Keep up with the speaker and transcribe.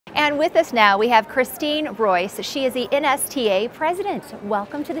And with us now, we have Christine Royce. She is the NSTA President.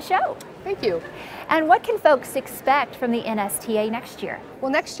 Welcome to the show. Thank you. And what can folks expect from the NSTA next year?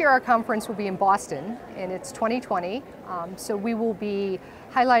 Well, next year our conference will be in Boston, and it's 2020. So we will be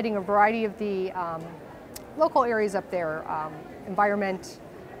highlighting a variety of the local areas up there, environment,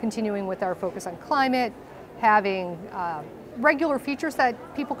 continuing with our focus on climate, having regular features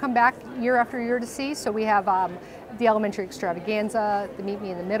that people come back year after year to see. So we have the elementary extravaganza, the Meet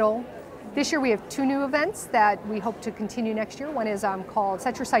Me in the Middle. This year we have two new events that we hope to continue next year. One is called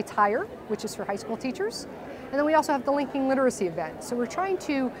Set Your Sights Higher, which is for high school teachers. And then we also have the Linking Literacy event. So we're trying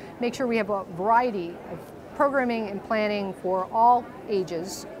to make sure we have a variety of programming and planning for all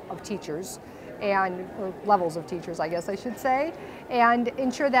ages of teachers or levels of teachers, I guess I should say, and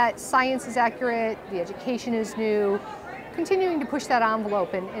ensure that science is accurate, the education is new, continuing to push that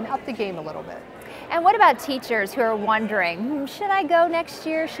envelope and up the game a little bit. And what about teachers who are wondering, should I go next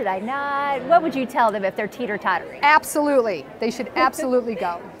year, should I not? What would you tell them if they're teeter-tottering? Absolutely, they should absolutely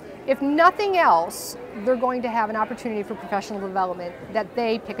go. If nothing else, they're going to have an opportunity for professional development that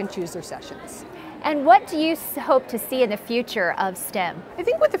they pick and choose their sessions. And what do you hope to see in the future of STEM? I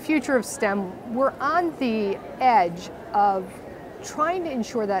think with the future of STEM, we're on the edge of trying to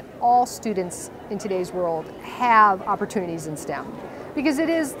ensure that all students in today's world have opportunities in STEM, because it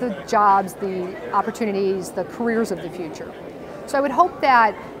is the jobs, the opportunities, the careers of the future. So I would hope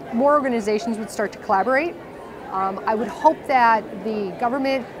that more organizations would start to collaborate. I would hope that the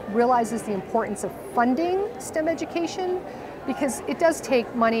government realizes the importance of funding STEM education, because it does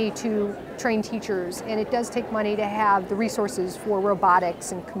take money to train teachers, and it does take money to have the resources for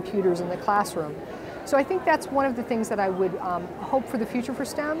robotics and computers in the classroom. So I think that's one of the things that I would hope for the future for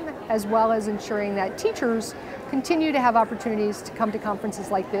STEM, as well as ensuring that teachers continue to have opportunities to come to conferences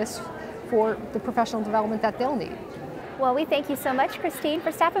like this for the professional development that they'll need. Well, we thank you so much, Christine,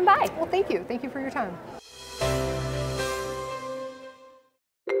 for stopping by. Well, thank you. Thank you for your time.